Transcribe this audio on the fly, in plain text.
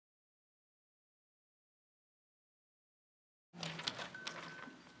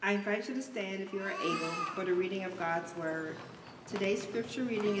I invite you to stand if you are able for the reading of God's Word. Today's scripture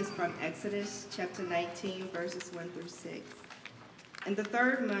reading is from Exodus chapter 19, verses 1 through 6. In the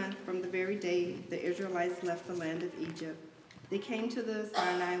third month from the very day the Israelites left the land of Egypt, they came to the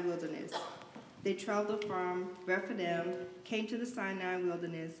Sinai wilderness. They traveled from Rephidim, came to the Sinai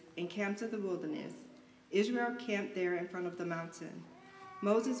wilderness, and camped in the wilderness. Israel camped there in front of the mountain.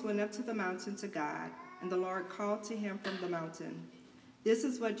 Moses went up to the mountain to God, and the Lord called to him from the mountain. This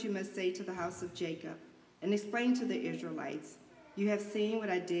is what you must say to the house of Jacob, and explain to the Israelites. You have seen what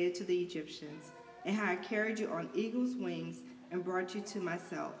I did to the Egyptians, and how I carried you on eagle's wings and brought you to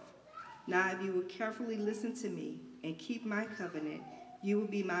myself. Now if you will carefully listen to me and keep my covenant, you will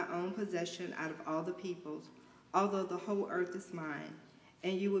be my own possession out of all the peoples, although the whole earth is mine,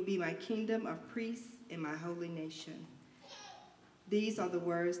 and you will be my kingdom of priests and my holy nation. These are the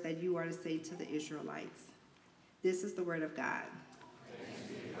words that you are to say to the Israelites. This is the word of God.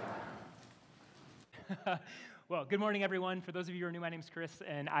 Well, good morning, everyone. For those of you who are new, my name is Chris,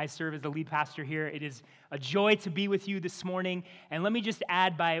 and I serve as the lead pastor here. It is a joy to be with you this morning. And let me just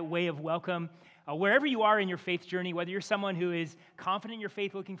add by way of welcome, wherever you are in your faith journey, whether you're someone who is confident in your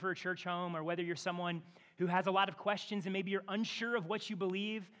faith looking for a church home, or whether you're someone who has a lot of questions and maybe you're unsure of what you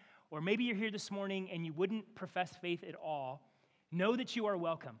believe, or maybe you're here this morning and you wouldn't profess faith at all, know that you are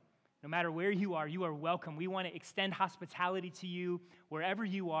welcome. No matter where you are welcome. We want to extend hospitality to you wherever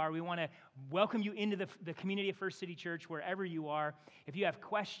you are. We want to welcome you into the community of First City Church wherever you are. If you have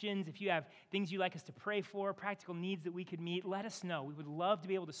questions, if you have things you'd like us to pray for, practical needs that we could meet, let us know. We would love to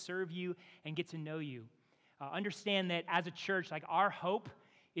be able to serve you and get to know you. Understand that as a church, like our hope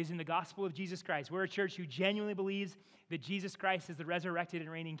is in the gospel of Jesus Christ. We're a church who genuinely believes that Jesus Christ is the resurrected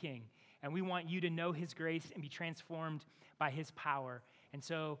and reigning King. And we want you to know his grace and be transformed by his power. And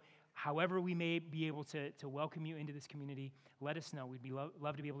so, however we may be able to welcome you into this community, let us know. We'd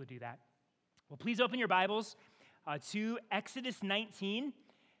love to be able to do that. Well, please open your Bibles to Exodus 19.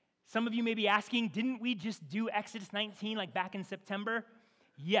 Some of you may be asking, didn't we just do Exodus 19 like back in September?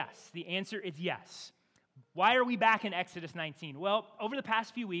 Yes, the answer is yes. Why are we back in Exodus 19? Well, over the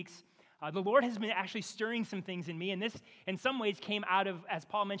past few weeks, the Lord has been actually stirring some things in me, and this, in some ways, came out of, as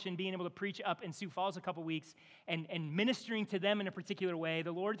Paul mentioned, being able to preach up in Sioux Falls a couple weeks and ministering to them in a particular way.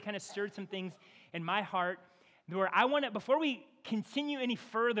 The Lord kind of stirred some things in my heart where I want to, before we continue any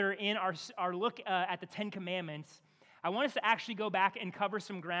further in our look at the Ten Commandments, I want us to actually go back and cover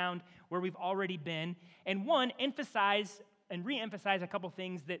some ground where we've already been, and one, emphasize and re-emphasize a couple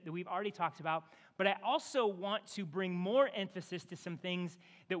things that we've already talked about, but I also want to bring more emphasis to some things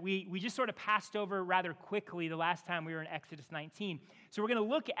that we just sort of passed over rather quickly the last time we were in Exodus 19. So we're going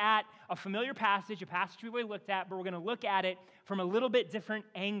to look at a familiar passage, a passage we've already looked at, but we're going to look at it from a little bit different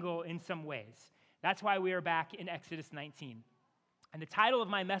angle in some ways. That's why we are back in Exodus 19. And the title of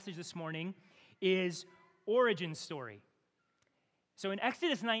my message this morning is Origin Story. So in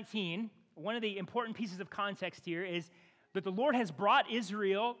Exodus 19, one of the important pieces of context here is that the Lord has brought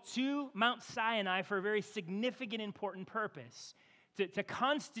Israel to Mount Sinai for a very significant, important purpose, to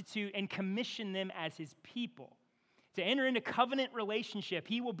constitute and commission them as his people, to enter into covenant relationship.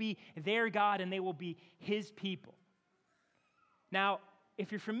 He will be their God, and they will be his people. Now,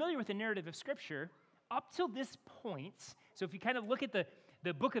 if you're familiar with the narrative of Scripture, up till this point, so if you kind of look at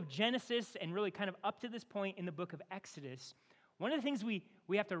the book of Genesis and really kind of up to this point in the book of Exodus, one of the things we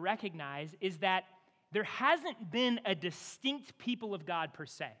have to recognize is that there hasn't been a distinct people of God per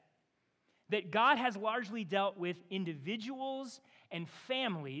se. That God has largely dealt with individuals and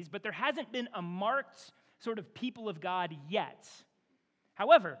families, but there hasn't been a marked sort of people of God yet.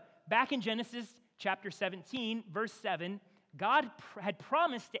 However, back in Genesis chapter 17, verse 7, God had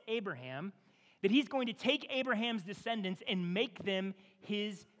promised to Abraham that he's going to take Abraham's descendants and make them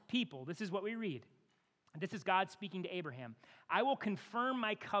his people. This is what we read. This is God speaking to Abraham. I will confirm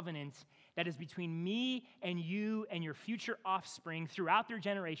my covenant that is between me and you and your future offspring throughout their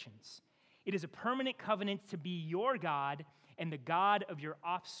generations. It is a permanent covenant to be your God and the God of your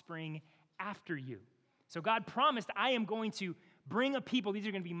offspring after you. So God promised, I am going to bring a people. These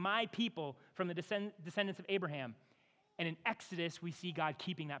are going to be my people from the descendants of Abraham. And in Exodus, we see God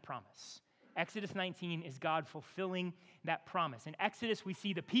keeping that promise. Exodus 19 is God fulfilling that promise. In Exodus, we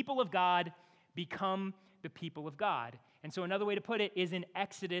see the people of God become the people of God. And so another way to put it is in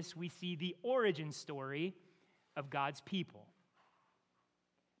Exodus, we see the origin story of God's people.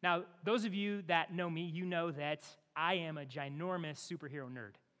 Now, those of you that know me, you know that I am a ginormous superhero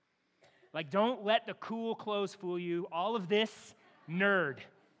nerd. Like, don't let the cool clothes fool you. All of this, nerd.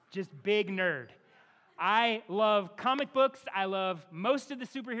 Just big nerd. I love comic books. I love most of the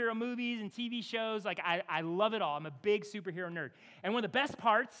superhero movies and TV shows. Like, I love it all. I'm a big superhero nerd. And one of the best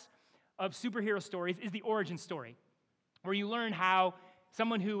parts of superhero stories is the origin story, where you learn how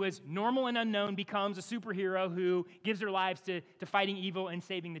someone who is normal and unknown becomes a superhero who gives their lives to fighting evil and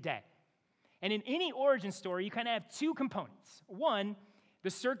saving the day. And in any origin story, you kind of have two components. One, the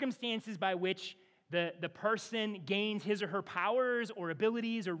circumstances by which the person gains his or her powers or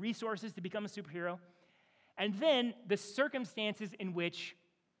abilities or resources to become a superhero. And then the circumstances in which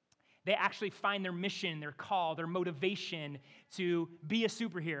they actually find their mission, their call, their motivation to be a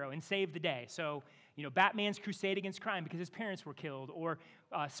superhero and save the day. So, Batman's crusade against crime because his parents were killed, or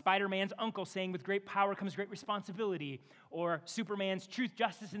Spider-Man's uncle saying, with great power comes great responsibility, or Superman's truth,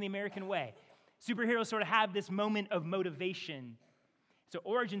 justice, and the American way. Superheroes sort of have this moment of motivation. So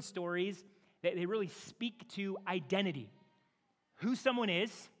origin stories, they really speak to identity, who someone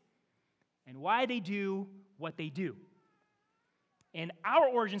is, and why they do what they do. And our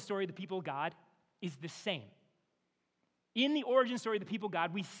origin story, the people of God, is the same. In the origin story of the people of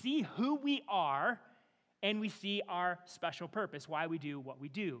God, we see who we are, and we see our special purpose, why we do what we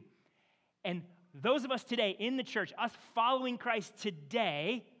do. And those of us today in the church, us following Christ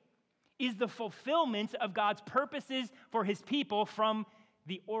today, is the fulfillment of God's purposes for his people from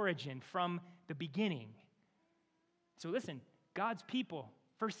the origin, from the beginning. So listen, God's people,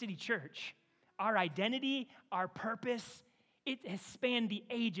 First City Church, our identity, our purpose, it has spanned the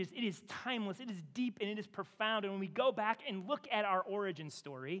ages. It is timeless, it is deep, and it is profound. And when we go back and look at our origin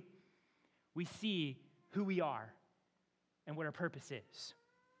story, we see who we are and what our purpose is.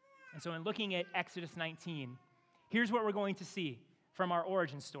 And so in looking at Exodus 19, here's what we're going to see from our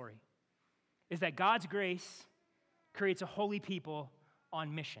origin story, is that God's grace creates a holy people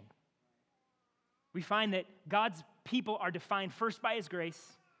on mission. We find that God's people are defined first by his grace,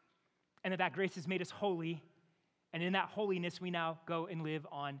 and that grace has made us holy, and in that holiness we now go and live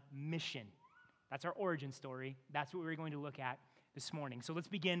on mission. That's our origin story. That's what we're going to look at this morning. So let's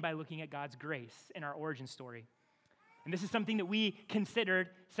begin by looking at God's grace in our origin story. And this is something that we considered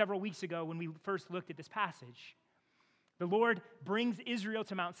several weeks ago when we first looked at this passage. The Lord brings Israel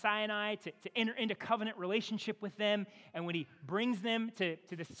to Mount Sinai to enter into covenant relationship with them. And when he brings them to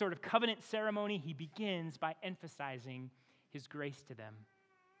this sort of covenant ceremony, he begins by emphasizing his grace to them.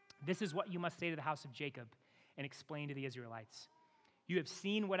 This is what you must say to the house of Jacob and explain to the Israelites. You have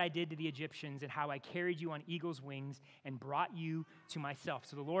seen what I did to the Egyptians and how I carried you on eagle's wings and brought you to myself.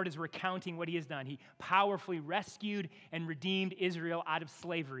 So the Lord is recounting what he has done. He powerfully rescued and redeemed Israel out of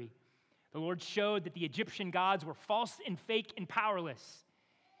slavery. The Lord showed that the Egyptian gods were false and fake and powerless.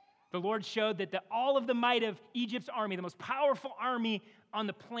 The Lord showed that all of the might of Egypt's army, the most powerful army on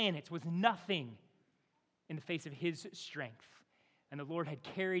the planet, was nothing in the face of his strength. And the Lord had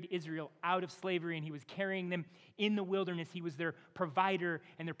carried Israel out of slavery, and he was carrying them in the wilderness. He was their provider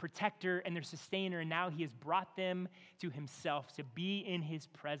and their protector and their sustainer, and now he has brought them to himself to be in his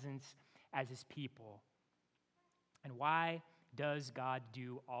presence as his people. And why does God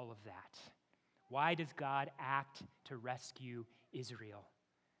do all of that? Why does God act to rescue Israel?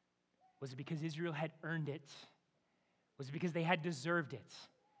 Was it because Israel had earned it? Was it because they had deserved it?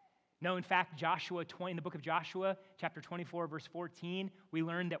 No, in fact, in the book of Joshua, chapter 24, verse 14, we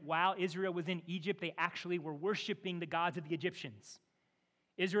learned that while Israel was in Egypt, they actually were worshiping the gods of the Egyptians.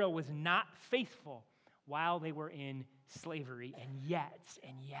 Israel was not faithful while they were in slavery, and yet,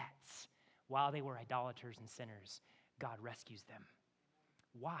 while they were idolaters and sinners, God rescues them.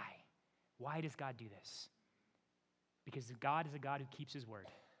 Why? Why does God do this? Because God is a God who keeps his word.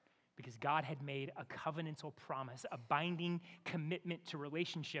 Because God had made a covenantal promise, a binding commitment to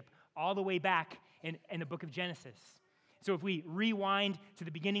relationship all the way back in the book of Genesis. So if we rewind to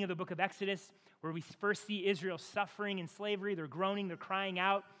the beginning of the book of Exodus, where we first see Israel suffering in slavery, they're groaning, they're crying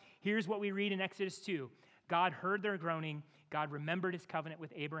out. Here's what we read in Exodus 2. God heard their groaning. God remembered his covenant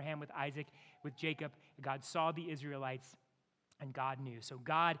with Abraham, with Isaac, with Jacob. God saw the Israelites, and God knew. So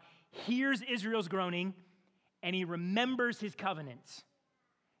God hears Israel's groaning, and he remembers his covenant.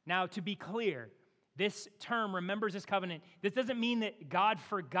 Now, to be clear, this term, remembers his covenant, this doesn't mean that God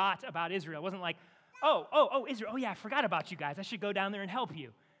forgot about Israel. It wasn't like, Israel, I forgot about you guys. I should go down there and help you.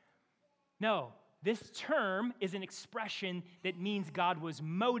 No, this term is an expression that means God was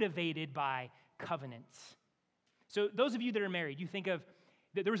motivated by covenants. So those of you that are married, you think of,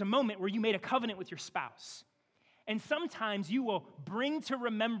 there was a moment where you made a covenant with your spouse. And sometimes you will bring to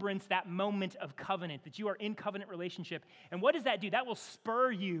remembrance that moment of covenant, that you are in covenant relationship. And what does that do? That will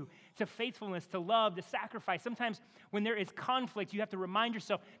spur you to faithfulness, to love, to sacrifice. Sometimes when there is conflict, you have to remind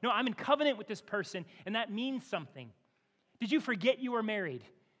yourself, no, I'm in covenant with this person, and that means something. Did you forget you were married?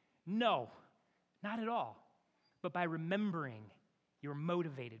 No, Not at all. But by remembering, you're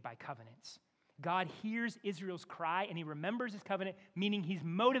motivated by covenants. God hears Israel's cry and he remembers his covenant, meaning he's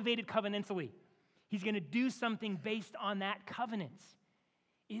motivated covenantally. He's going to do something based on that covenant.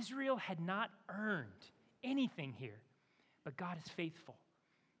 Israel had not earned anything here, but God is faithful.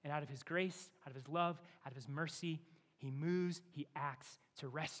 And out of his grace, out of his love, out of his mercy, he moves, he acts to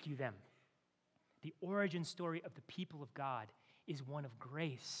rescue them. The origin story of the people of God is one of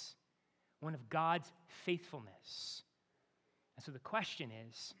grace, one of God's faithfulness. And so the question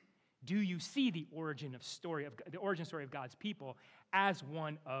is, do you see the origin story of God's people as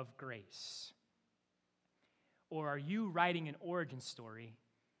one of grace? Or are you writing an origin story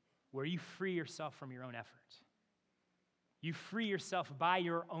where you free yourself from your own effort? You free yourself by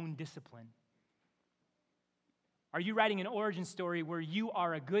your own discipline. Are you writing an origin story where you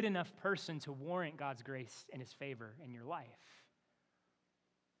are a good enough person to warrant God's grace and his favor in your life?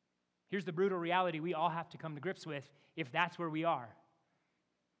 Here's the brutal reality we all have to come to grips with if that's where we are.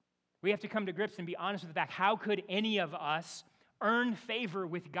 We have to come to grips and be honest with the fact, how could any of us earn favor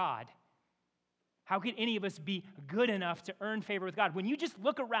with God? How could any of us be good enough to earn favor with God? When you just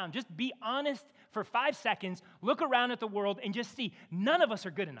look around, just be honest for 5 seconds, look around at the world and just see, none of us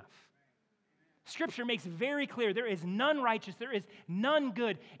are good enough. Scripture makes very clear there is none righteous, there is none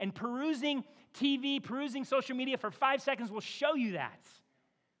good. And perusing TV, perusing social media for 5 seconds will show you that.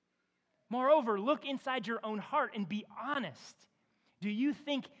 Moreover, look inside your own heart and be honest. Do you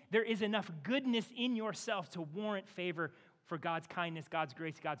think there is enough goodness in yourself to warrant favor for God's kindness, God's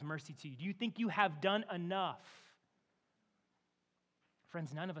grace, God's mercy to you? Do you think you have done enough?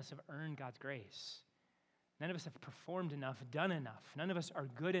 Friends, none of us have earned God's grace. None of us have performed enough, done enough. None of us are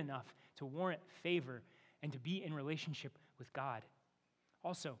good enough to warrant favor and to be in relationship with God.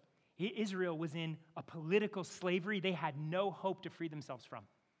 Also, Israel was in a political slavery they had no hope to free themselves from.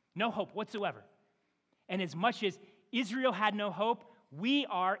 No hope whatsoever. And as much as Israel had no hope, we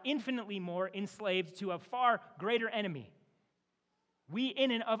are infinitely more enslaved to a far greater enemy. We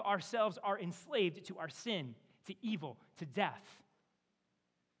in and of ourselves are enslaved to our sin, to evil, to death.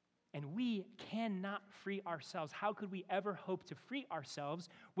 And we cannot free ourselves. How could we ever hope to free ourselves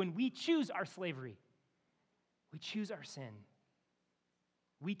when we choose our slavery? We choose our sin.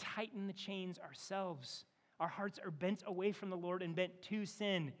 We tighten the chains ourselves. Our hearts are bent away from the Lord and bent to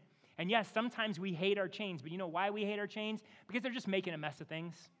sin. And yes, sometimes we hate our chains, but you know why we hate our chains? Because they're just making a mess of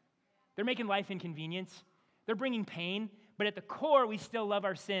things. They're making life inconvenient. They're bringing pain, but at the core, we still love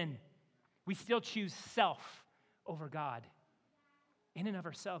our sin. We still choose self over God. In and of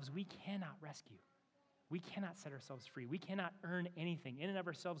ourselves, we cannot rescue. We cannot set ourselves free. We cannot earn anything. In and of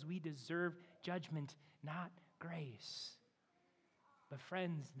ourselves, we deserve judgment, not grace. But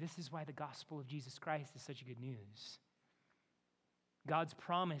friends, this is why the gospel of Jesus Christ is such good news. God's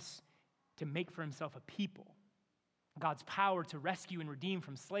promise to make for himself a people, God's power to rescue and redeem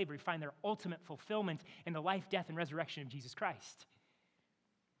from slavery find their ultimate fulfillment in the life, death, and resurrection of Jesus Christ.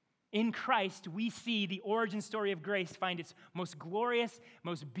 In Christ, we see the origin story of grace find its most glorious,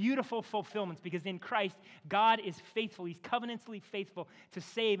 most beautiful fulfillments because in Christ, God is faithful. He's covenantally faithful to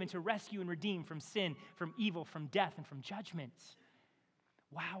save and to rescue and redeem from sin, from evil, from death, and from judgment.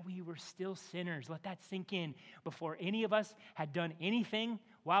 While we were still sinners, let that sink in. Before any of us had done anything,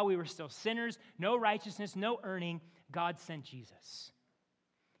 while we were still sinners, no righteousness, no earning, God sent Jesus.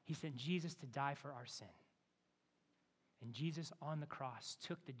 He sent Jesus to die for our sin. And Jesus on the cross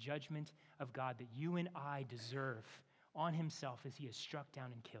took the judgment of God that you and I deserve on himself as he is struck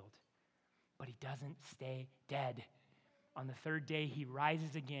down and killed. But he doesn't stay dead. On the third day, he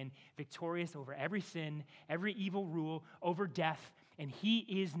rises again, victorious over every sin, every evil rule, over death, and he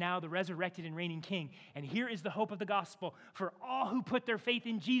is now the resurrected and reigning king. And here is the hope of the gospel. For all who put their faith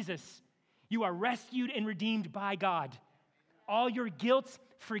in Jesus, you are rescued and redeemed by God. All your guilt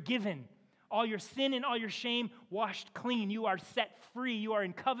forgiven. All your sin and all your shame washed clean. You are set free. You are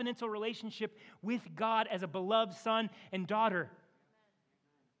in covenantal relationship with God as a beloved son and daughter.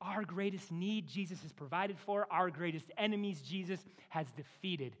 Our greatest need, Jesus has provided for. Our greatest enemies, Jesus has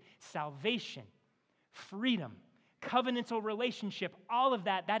defeated. Salvation, freedom, covenantal relationship, all of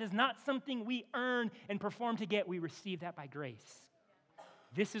that, that is not something we earn and perform to get. We receive that by grace.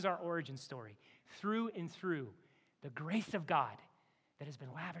 This is our origin story. Through and through, the grace of God that has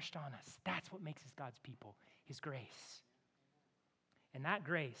been lavished on us. That's what makes us God's people, his grace. And that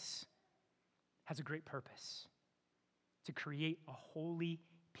grace has a great purpose, to create a holy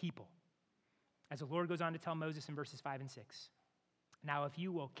people. As the Lord goes on to tell Moses in verses 5 and 6, now if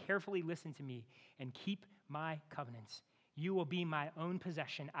you will carefully listen to me and keep my covenants, you will be my own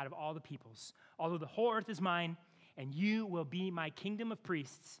possession out of all the peoples, although the whole earth is mine, and you will be my kingdom of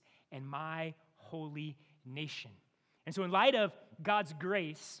priests and my holy nation. And so in light of God's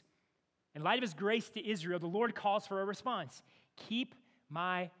grace, in light of his grace to Israel, the Lord calls for a response. Keep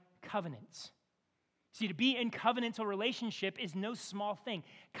my covenants. See, to be in covenantal relationship is no small thing.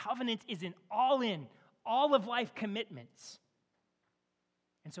 Covenant is an all-in, all-of-life commitments.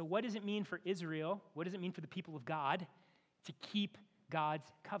 And so what does it mean for Israel? What does it mean for the people of God to keep God's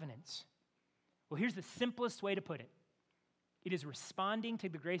covenants? Well, here's the simplest way to put it. It is responding to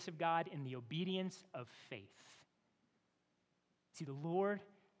the grace of God in the obedience of faith. See, the Lord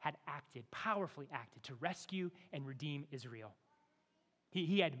had acted, powerfully acted, to rescue and redeem Israel.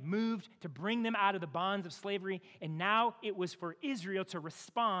 He had moved to bring them out of the bonds of slavery, and now it was for Israel to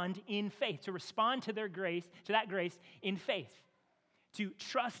respond in faith, to respond to their grace, to that grace in faith, to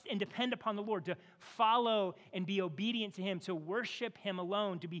trust and depend upon the Lord, to follow and be obedient to him, to worship him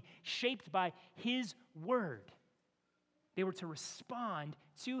alone, to be shaped by his word. They were to respond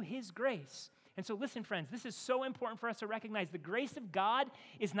to his grace. And so listen, friends, this is so important for us to recognize. The grace of God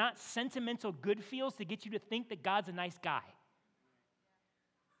is not sentimental good feels to get you to think that God's a nice guy.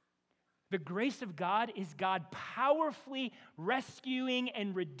 The grace of God is God powerfully rescuing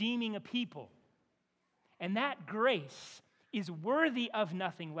and redeeming a people. And that grace is worthy of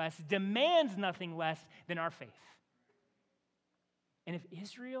nothing less, demands nothing less than our faith. And if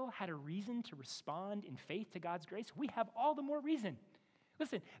Israel had a reason to respond in faith to God's grace, we have all the more reason.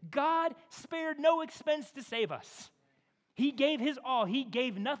 Listen, God spared no expense to save us. He gave his all. He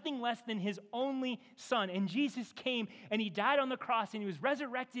gave nothing less than his only son. And Jesus came and he died on the cross and he was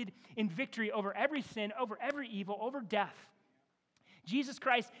resurrected in victory over every sin, over every evil, over death. Jesus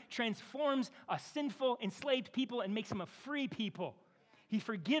Christ transforms a sinful, enslaved people and makes them a free people. He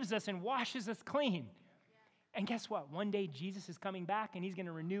forgives us and washes us clean. And guess what? One day Jesus is coming back and he's going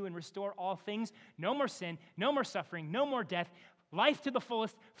to renew and restore all things. No more sin, no more suffering, no more death, life to the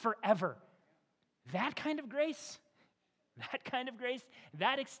fullest forever. That kind of grace,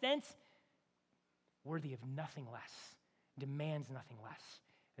 that extent, worthy of nothing less, demands nothing less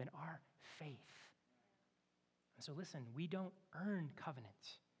than our faith. And so listen, we don't earn covenant,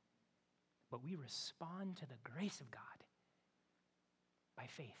 but we respond to the grace of God by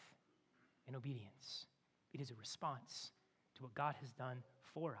faith and obedience. It is a response to what God has done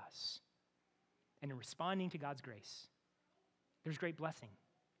for us. And in responding to God's grace, there's great blessing.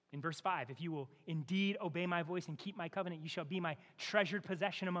 In verse 5, if you will indeed obey my voice and keep my covenant, you shall be my treasured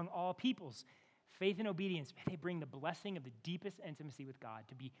possession among all peoples. Faith and obedience, they bring the blessing of the deepest intimacy with God,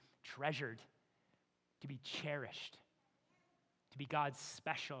 to be treasured, to be cherished, to be God's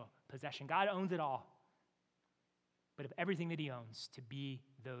special possession. God owns it all. But of everything that he owns, to be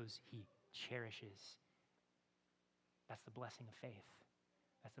those he cherishes. That's the blessing of faith.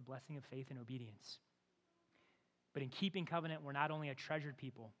 That's the blessing of faith and obedience. But in keeping covenant, we're not only a treasured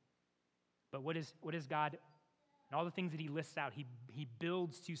people, but what is God, and all the things that he lists out, he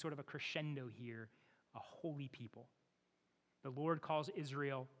builds to sort of a crescendo here, a holy people. The Lord calls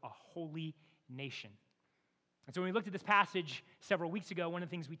Israel a holy nation. And so when we looked at this passage several weeks ago, one of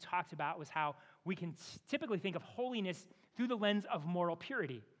the things we talked about was how we can typically think of holiness through the lens of moral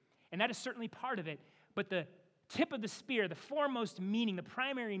purity. And that is certainly part of it. But the tip of the spear, the foremost meaning, the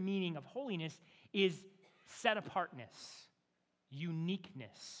primary meaning of holiness is set apartness,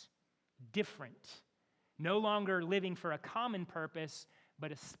 uniqueness, different, no longer living for a common purpose,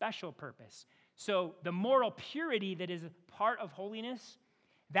 but a special purpose. So the moral purity that is a part of holiness,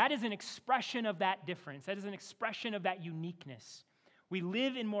 that is an expression of that difference. That is an expression of that uniqueness. We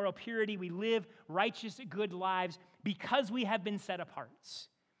live in moral purity. We live righteous, good lives because we have been set apart,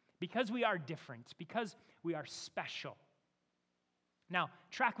 because we are different, because we are special. Now,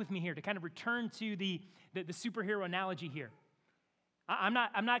 track with me here to kind of return to the superhero analogy here. I'm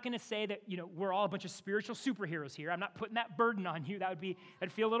not going to say that we're all a bunch of spiritual superheroes here. I'm not putting that burden on you. That'd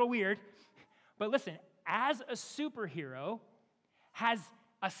feel a little weird. But listen, as a superhero has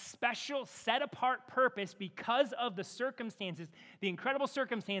a special set-apart purpose because of the circumstances, the incredible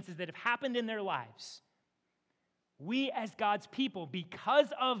circumstances that have happened in their lives. We as God's people,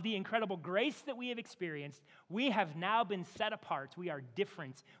 because of the incredible grace that we have experienced, we have now been set apart. We are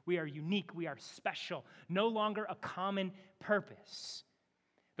different. We are unique. We are special. No longer a common purpose.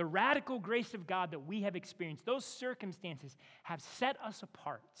 The radical grace of God that we have experienced, those circumstances have set us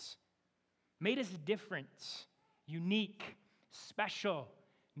apart, made us different, unique, special,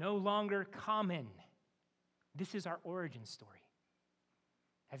 no longer common. This is our origin story.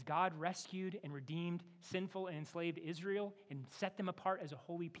 Has God rescued and redeemed sinful and enslaved Israel and set them apart as a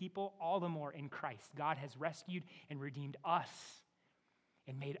holy people? All the more in Christ. God has rescued and redeemed us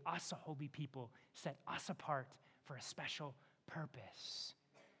and made us a holy people, set us apart for a special purpose.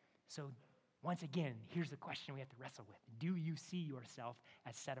 So Once again, here's the question we have to wrestle with. Do you see yourself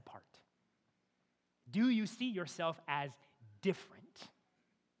as set apart? Do you see yourself as different?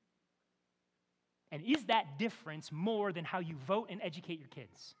 And is that difference more than how you vote and educate your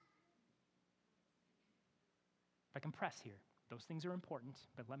kids? If I can press here, those things are important,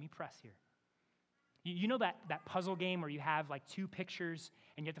 but let me press here. You know that puzzle game where you have like two pictures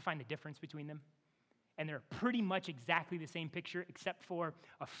and you have to find the difference between them? And they're pretty much exactly the same picture except for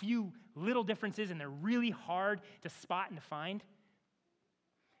a few little differences, and they're really hard to spot and to find.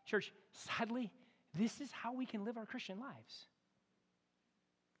 Church, sadly, this is how we can live our Christian lives.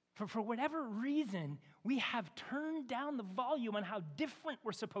 For whatever reason, we have turned down the volume on how different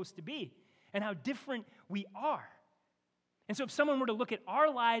we're supposed to be and how different we are. And so if someone were to look at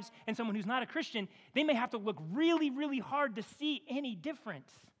our lives and someone who's not a Christian, they may have to look really, really hard to see any difference.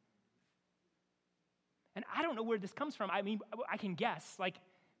 And I don't know where this comes from. I mean, I can guess. Like,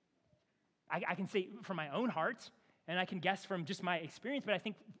 I can say from my own heart, and I can guess from just my experience, but I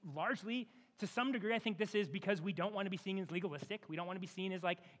think largely, to some degree, I think this is because we don't want to be seen as legalistic. We don't want to be seen as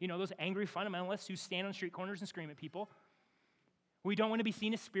like, those angry fundamentalists who stand on street corners and scream at people. We don't want to be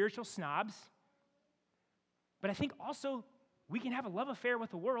seen as spiritual snobs. But I think also we can have a love affair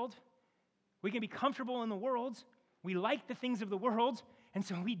with the world. We can be comfortable in the world. We like the things of the world, and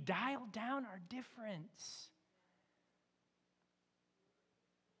so we dial down our difference.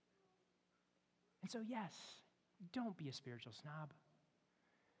 And so, yes, don't be a spiritual snob.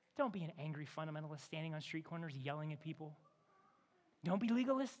 Don't be an angry fundamentalist standing on street corners yelling at people. Don't be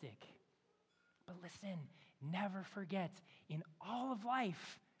legalistic. But listen, never forget, in all of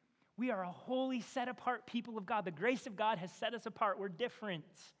life, we are a holy, set-apart people of God. The grace of God has set us apart. We're different.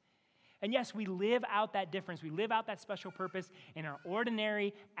 And yes, we live out that difference. We live out that special purpose in our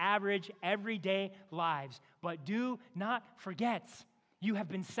ordinary, average, everyday lives. But do not forget, you have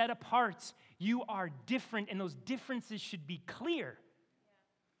been set apart. You are different, and those differences should be clear.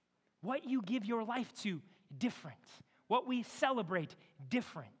 What you give your life to, different. What we celebrate,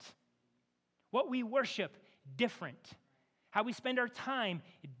 different. What we worship, different. How we spend our time,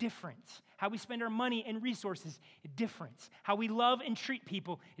 different. How we spend our money and resources, different. How we love and treat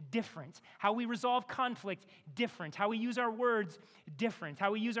people, different. How we resolve conflict, different. How we use our words, different.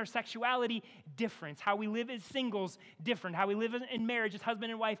 How we use our sexuality, different. How we live as singles, different. How we live in marriage as husband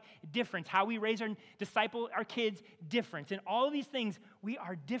and wife, different. How we raise and disciple our kids, different. And all of these things, we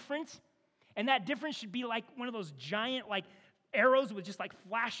are different. And that difference should be like one of those giant, arrows with just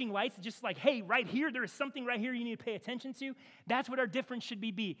flashing lights, just like, hey, right here, there is something right here you need to pay attention to. That's what our difference should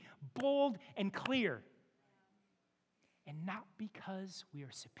be. Bold and clear. And not because we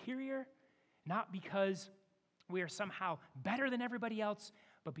are superior, not because we are somehow better than everybody else,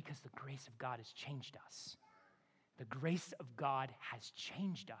 but because the grace of God has changed us. The grace of God has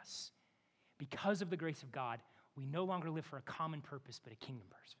changed us. Because of the grace of God, we no longer live for a common purpose, but a kingdom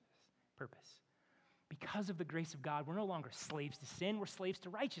purpose. Because of the grace of God, we're no longer slaves to sin, we're slaves to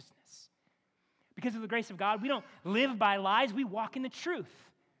righteousness. Because of the grace of God, we don't live by lies, we walk in the truth.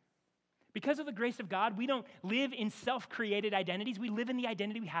 Because of the grace of God, we don't live in self-created identities, we live in the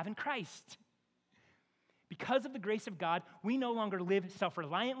identity we have in Christ. Because of the grace of God, we no longer live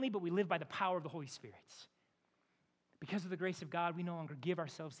self-reliantly, but we live by the power of the Holy Spirit. Because of the grace of God, we no longer give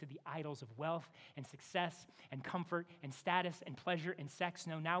ourselves to the idols of wealth and success and comfort and status and pleasure and sex.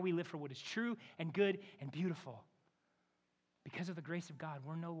 No, now we live for what is true and good and beautiful. Because of the grace of God,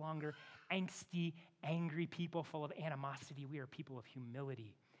 we're no longer angsty, angry people full of animosity. We are people of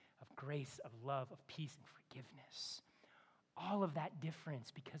humility, of grace, of love, of peace, and forgiveness. All of that difference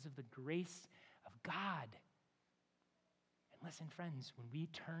because of the grace of God. Listen, friends, when we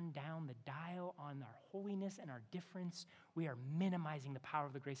turn down the dial on our holiness and our difference, we are minimizing the power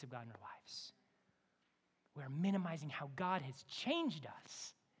of the grace of God in our lives. We are minimizing how God has changed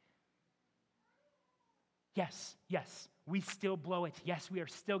us. Yes, we still blow it. Yes, we are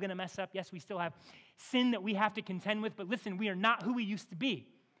still going to mess up. Yes, we still have sin that we have to contend with. But listen, we are not who we used to be.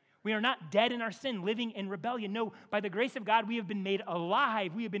 We are not dead in our sin, living in rebellion. No, by the grace of God, we have been made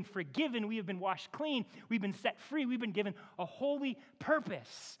alive. We have been forgiven. We have been washed clean. We've been set free. We've been given a holy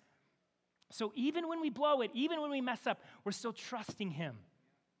purpose. So even when we blow it, even when we mess up, we're still trusting Him.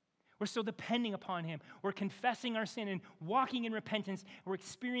 We're still depending upon Him. We're confessing our sin and walking in repentance. We're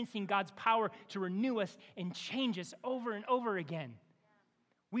experiencing God's power to renew us and change us over and over again.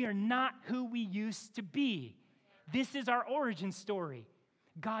 We are not who we used to be. This is our origin story.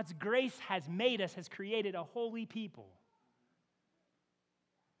 God's grace has made us, has created a holy people.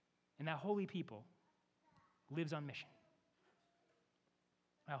 And that holy people lives on mission.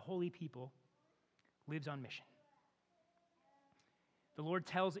 A holy people lives on mission. The Lord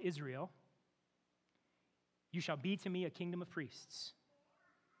tells Israel You shall be to me a kingdom of priests.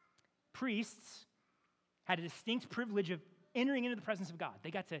 Priests had a distinct privilege of entering into the presence of God.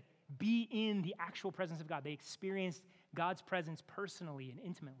 They got to be in the actual presence of God. They experienced God's presence personally and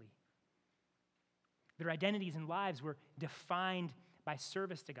intimately. Their identities and lives were defined by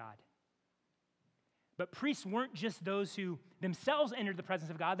service to God. But priests weren't just those who themselves entered the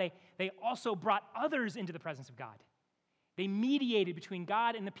presence of God. They also brought others into the presence of God. They mediated between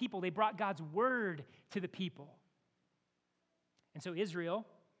God and the people. They brought God's word to the people. And so Israel,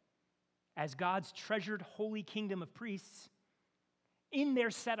 as God's treasured holy kingdom of priests, in their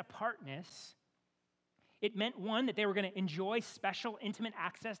set apartness, it meant, one, that they were going to enjoy special, intimate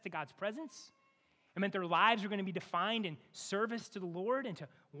access to God's presence. It meant their lives were going to be defined in service to the Lord and to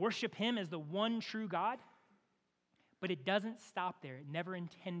worship Him as the one true God. But it doesn't stop there. It never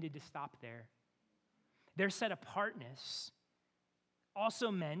intended to stop there. Their set apartness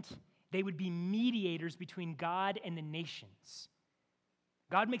also meant they would be mediators between God and the nations.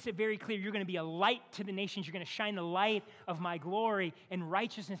 God makes it very clear, you're going to be a light to the nations. You're going to shine the light of my glory and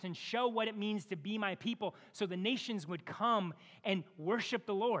righteousness and show what it means to be my people so the nations would come and worship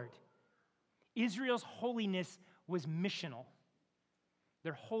the Lord. Israel's holiness was missional.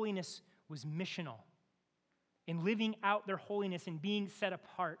 Their holiness was missional. In living out their holiness and being set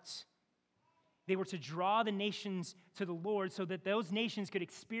apart, they were to draw the nations to the Lord so that those nations could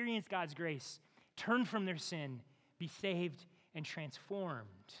experience God's grace, turn from their sin, be saved, and transformed.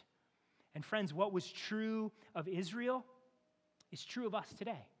 And friends, what was true of Israel is true of us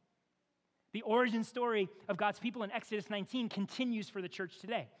today. The origin story of God's people in Exodus 19 continues for the church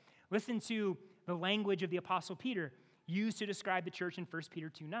today. Listen to the language of the Apostle Peter used to describe the church in 1 Peter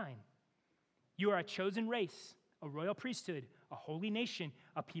 2:9. You are a chosen race, a royal priesthood, a holy nation,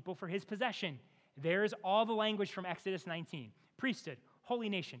 a people for his possession. There's all the language from Exodus 19. Priesthood, holy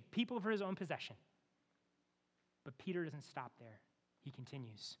nation, people for his own possession. But Peter doesn't stop there. He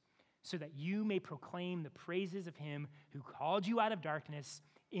continues. So that you may proclaim the praises of him who called you out of darkness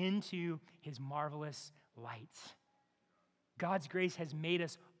into his marvelous light. God's grace has made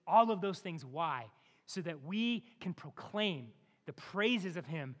us all of those things. Why? So that we can proclaim the praises of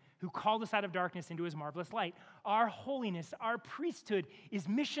him who called us out of darkness into his marvelous light. Our holiness, our priesthood is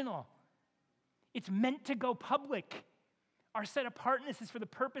missional. It's meant to go public. Our set apartness is for the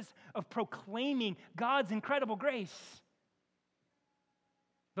purpose of proclaiming God's incredible grace.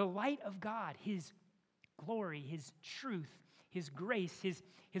 The light of God, his glory, his truth, his grace,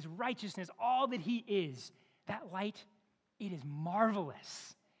 his righteousness, all that he is, that light, it is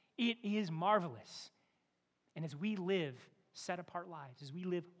marvelous. It is marvelous. And as we live set apart lives, as we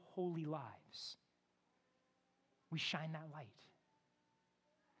live holy lives, we shine that light.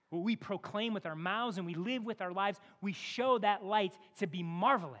 What we proclaim with our mouths and we live with our lives, we show that light to be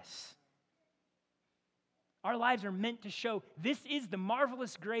marvelous. Our lives are meant to show this is the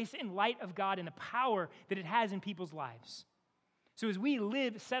marvelous grace and light of God and the power that it has in people's lives. So as we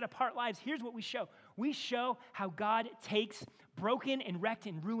live set apart lives, here's what we show. We show how God takes broken and wrecked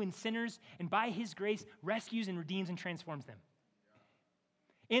and ruined sinners and by his grace rescues and redeems and transforms them.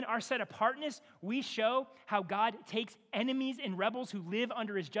 In our set apartness, we show how God takes enemies and rebels who live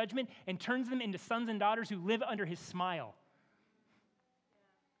under his judgment and turns them into sons and daughters who live under his smile.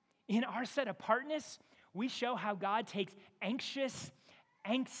 In our set apartness, we show how God takes anxious,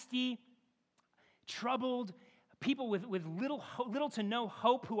 angsty, troubled people with little to no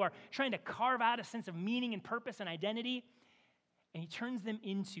hope who are trying to carve out a sense of meaning and purpose and identity, and he turns them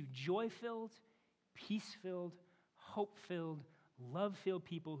into joy-filled, peace-filled, hope-filled, love-filled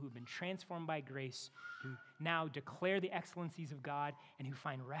people who've been transformed by grace, who now declare the excellencies of God and who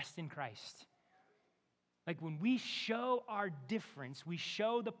find rest in Christ. Like when we show our difference, we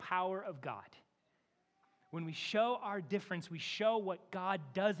show the power of God. When we show our difference, we show what God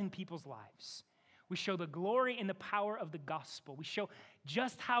does in people's lives. We show the glory and the power of the gospel. We show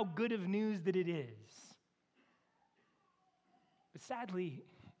just how good of news that it is. But sadly,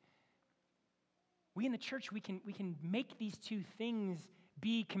 we in the church, we can make these two things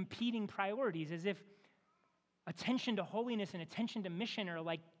be competing priorities, as if attention to holiness and attention to mission are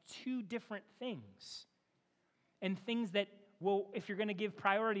like two different things. And things that, well, if you're going to give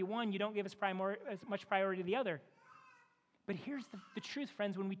priority one, you don't give as much priority to the other. But here's the truth,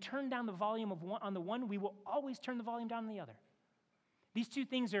 friends. When we turn down the volume of one, on the one, we will always turn the volume down on the other. These two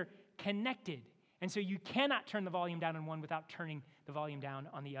things are connected. And so you cannot turn the volume down on one without turning the volume down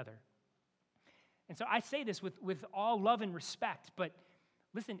on the other. And so I say this with all love and respect, but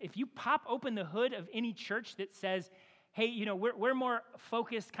listen, if you pop open the hood of any church that says, hey, you know, we're more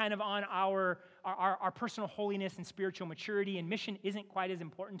focused kind of on our personal holiness and spiritual maturity, and mission isn't quite as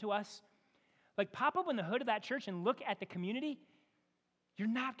important to us, Like, pop open the hood of that church and look at the community. You're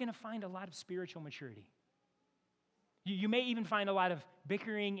not going to find a lot of spiritual maturity. You may even find a lot of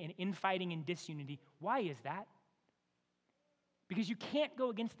bickering and infighting and disunity. Why is that? Because you can't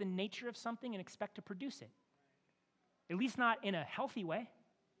go against the nature of something and expect to produce it, at least not in a healthy way.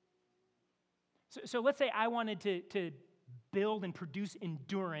 So let's say I wanted to build and produce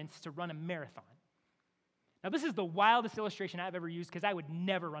endurance to run a marathon. Now, this is the wildest illustration I've ever used because I would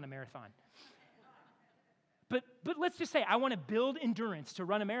never run a marathon. But let's just say I want to build endurance to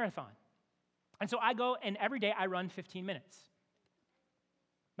run a marathon. And so I go and every day I run 15 minutes.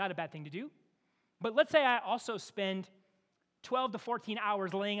 Not a bad thing to do. But let's say I also spend 12 to 14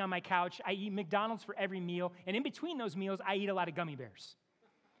 hours laying on my couch. I eat McDonald's for every meal. And in between those meals, I eat a lot of gummy bears.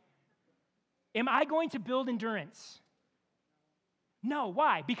 Am I going to build endurance? No.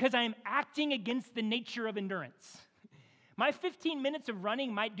 Why? Because I am acting against the nature of endurance. My 15 minutes of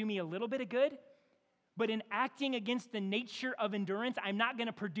running might do me a little bit of good, but in acting against the nature of endurance, I'm not going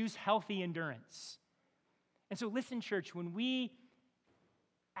to produce healthy endurance. And so listen, church, when we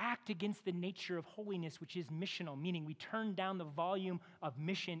act against the nature of holiness, which is missional, meaning we turn down the volume of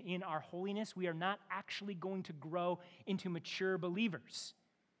mission in our holiness, we are not actually going to grow into mature believers.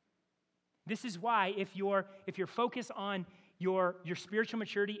 This is why if your focus on your spiritual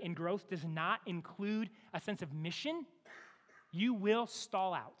maturity and growth does not include a sense of mission, you will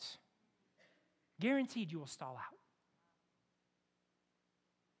stall out. Guaranteed you will stall out.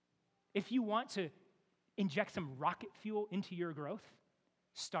 If you want to inject some rocket fuel into your growth,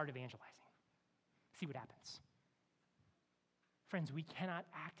 start evangelizing. See what happens. Friends, we cannot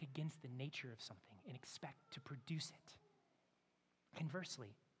act against the nature of something and expect to produce it.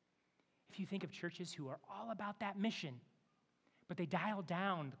 Conversely, if you think of churches who are all about that mission, but they dial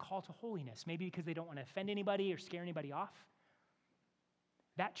down the call to holiness, maybe because they don't want to offend anybody or scare anybody off,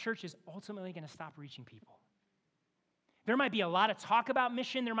 that church is ultimately going to stop reaching people. There might be a lot of talk about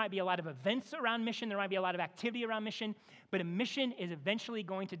mission, there might be a lot of events around mission, there might be a lot of activity around mission, but a mission is eventually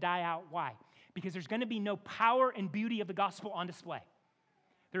going to die out. Why? Because there's going to be no power and beauty of the gospel on display.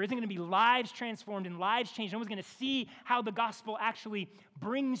 There isn't going to be lives transformed and lives changed. No one's going to see how the gospel actually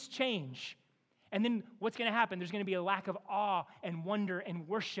brings change. And then what's going to happen? There's going to be a lack of awe and wonder and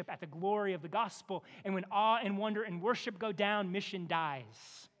worship at the glory of the gospel. And when awe and wonder and worship go down, mission dies.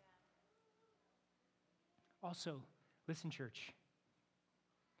 Also, listen, church.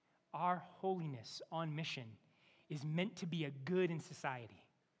 Our holiness on mission is meant to be a good in society.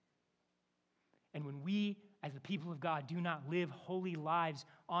 And when we, as the people of God, do not live holy lives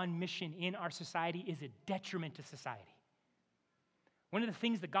on mission in our society, is a detriment to society. One of the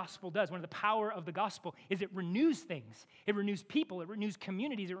things the gospel does, one of the power of the gospel, is it renews things. It renews people, it renews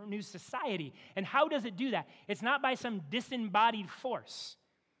communities, it renews society. And how does it do that? It's not by some disembodied force.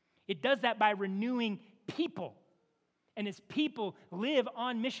 It does that by renewing people. And as people live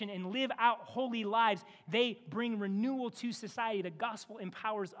on mission and live out holy lives, they bring renewal to society. The gospel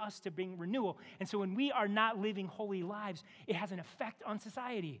empowers us to bring renewal. And so when we are not living holy lives, it has an effect on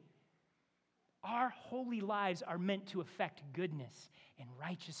society. Our holy lives are meant to affect goodness and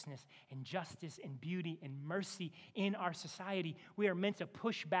righteousness and justice and beauty and mercy in our society. We are meant to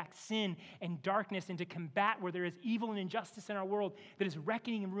push back sin and darkness and to combat where there is evil and injustice in our world that is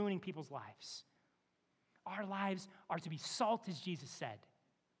wrecking and ruining people's lives. Our lives are to be salt, as Jesus said.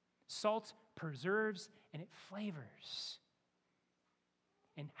 Salt preserves and it flavors.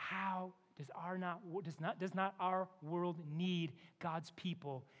 And how does not our world need God's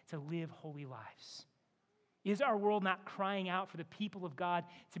people to live holy lives? Is our world not crying out for the people of God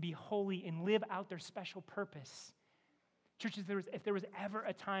to be holy and live out their special purpose? Churches, if there was ever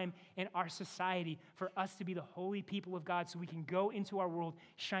a time in our society for us to be the holy people of God so we can go into our world,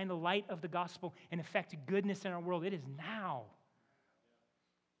 shine the light of the gospel, and affect goodness in our world, it is now.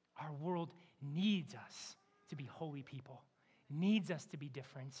 Our world needs us to be holy people, needs us to be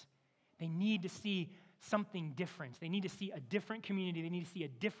different. They need to see something different. They need to see a different community. They need to see a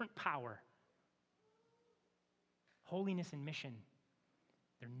different power. Holiness and mission,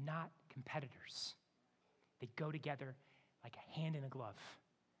 they're not competitors. They go together like a hand in a glove,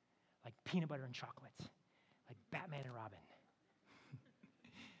 like peanut butter and chocolate, like Batman and Robin.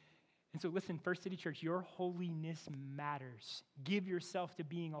 And so listen, First City Church, your holiness matters. Give yourself to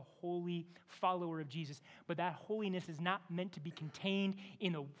being a holy follower of Jesus. But that holiness is not meant to be contained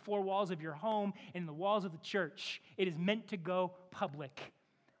in the four walls of your home and in the walls of the church. It is meant to go public.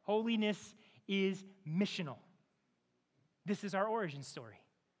 Holiness is missional. This is our origin story.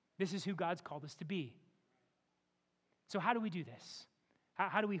 This is who God's called us to be. So how do we do this?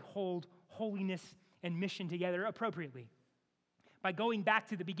 How do we hold holiness and mission together appropriately? By going back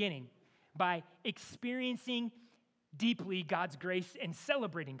to the beginning, by experiencing deeply God's grace and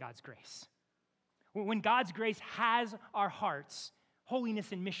celebrating God's grace. When God's grace has our hearts,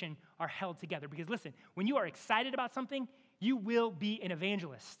 holiness and mission are held together. Because listen, when you are excited about something, you will be an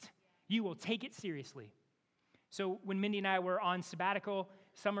evangelist. You will take it seriously. So when Mindy and I were on sabbatical,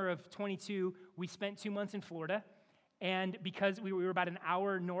 summer of 22, we spent 2 months in Florida. And because we were about an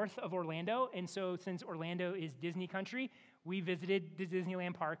hour north of Orlando, and so since Orlando is Disney country, we visited the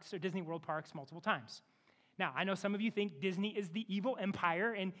Disneyland parks or Disney World parks multiple times. Now, I know some of you think Disney is the evil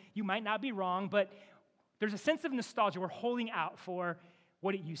empire, and you might not be wrong, but there's a sense of nostalgia. We're holding out for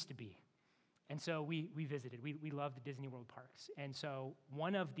what it used to be. And so we visited. We love the Disney World parks. And so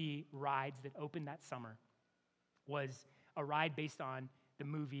one of the rides that opened that summer was a ride based on the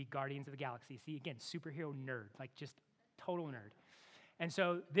movie Guardians of the Galaxy. See, again, superhero nerd, like just total nerd. And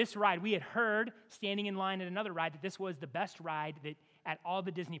so this ride, we had heard standing in line at another ride that this was the best ride that at all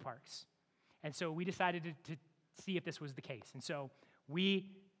the Disney parks. And so we decided to see if this was the case. And so we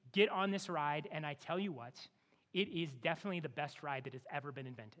get on this ride, and I tell you what, it is definitely the best ride that has ever been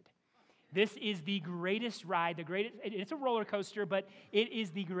invented. This is the greatest ride, it's a roller coaster, but it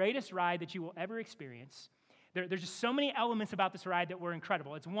is the greatest ride that you will ever experience. There's just so many elements about this ride that were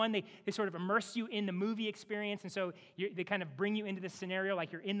incredible. It's one, they sort of immerse you in the movie experience, and so they kind of bring you into this scenario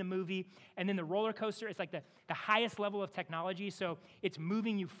like you're in the movie. And then the roller coaster, it's like the highest level of technology, so it's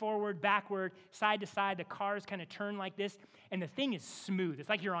moving you forward, backward, side to side. The cars kind of turn like this, and the thing is smooth. It's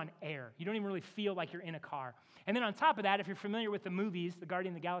like you're on air. You don't even really feel like you're in a car. And then on top of that, if you're familiar with the movies, the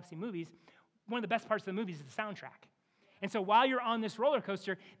Guardian of the Galaxy movies, one of the best parts of the movies is the soundtrack. And so while you're on this roller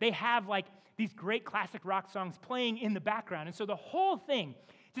coaster, they have like these great classic rock songs playing in the background. And so the whole thing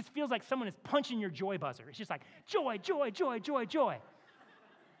just feels like someone is punching your joy buzzer. It's just like, joy, joy, joy, joy, joy.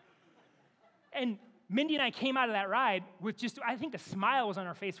 And Mindy and I came out of that ride with just, I think the smile was on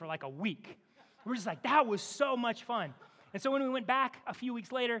our face for like a week. We're just like, that was so much fun. And so when we went back a few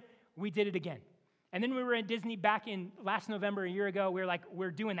weeks later, we did it again. And then we were at Disney back in last November, a year ago. We were like,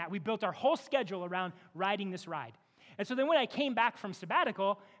 we're doing that. We built our whole schedule around riding this ride. And so then when I came back from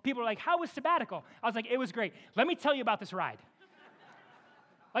sabbatical, people were like, how was sabbatical? I was like, it was great. Let me tell you about this ride.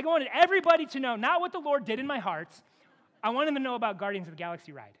 Like I wanted everybody to know, not what the Lord did in my heart. I wanted them to know about Guardians of the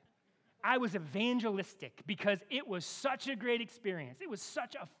Galaxy ride. I was evangelistic because it was such a great experience. It was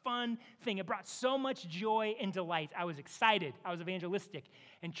such a fun thing. It brought so much joy and delight. I was excited. I was evangelistic.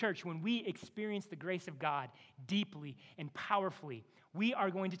 And church, when we experience the grace of God deeply and powerfully, we are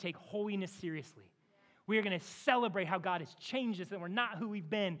going to take holiness seriously. We are going to celebrate how God has changed us, that we're not who we've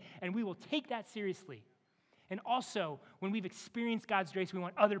been, and we will take that seriously. And also, when we've experienced God's grace, we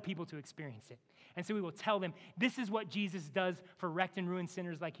want other people to experience it. And so we will tell them, this is what Jesus does for wrecked and ruined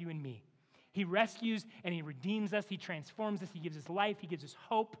sinners like you and me. He rescues and he redeems us. He transforms us. He gives us life. He gives us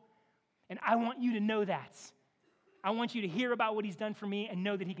hope. And I want you to know that. I want you to hear about what he's done for me and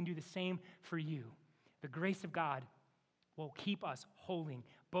know that he can do the same for you. The grace of God will keep us holding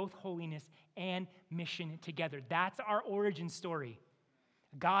both holiness and mission together. That's our origin story.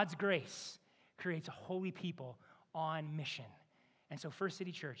 God's grace creates a holy people on mission. And so First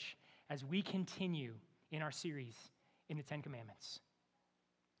City Church, as we continue in our series in the Ten Commandments,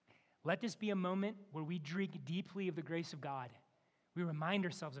 let this be a moment where we drink deeply of the grace of God. We remind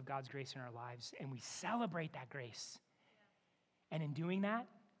ourselves of God's grace in our lives, and we celebrate that grace. And in doing that,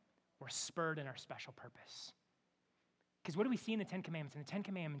 we're spurred in our special purpose. Because what do we see in the Ten Commandments? In the Ten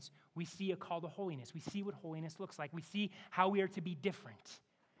Commandments, we see a call to holiness. We see what holiness looks like. We see how we are to be different.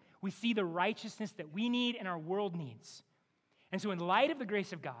 We see the righteousness that we need and our world needs. And so in light of the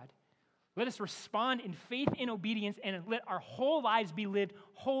grace of God, let us respond in faith and obedience, and let our whole lives be lived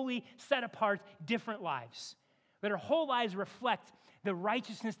holy, set apart, different lives. Let our whole lives reflect the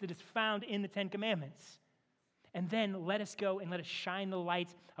righteousness that is found in the Ten Commandments. And then let us go and let us shine the light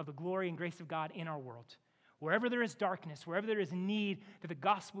of the glory and grace of God in our world. Wherever there is darkness, wherever there is need that the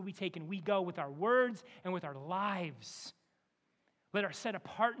gospel be taken, we go with our words and with our lives. Let our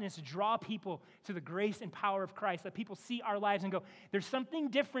set-apartness draw people to the grace and power of Christ. Let people see our lives and go, there's something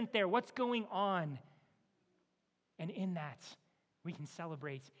different there. What's going on? And in that, we can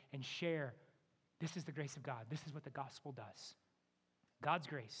celebrate and share, this is the grace of God. This is what the gospel does. God's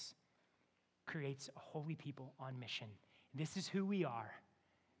grace creates a holy people on mission. This is who we are.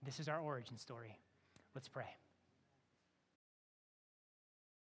 This is our origin story. Let's pray.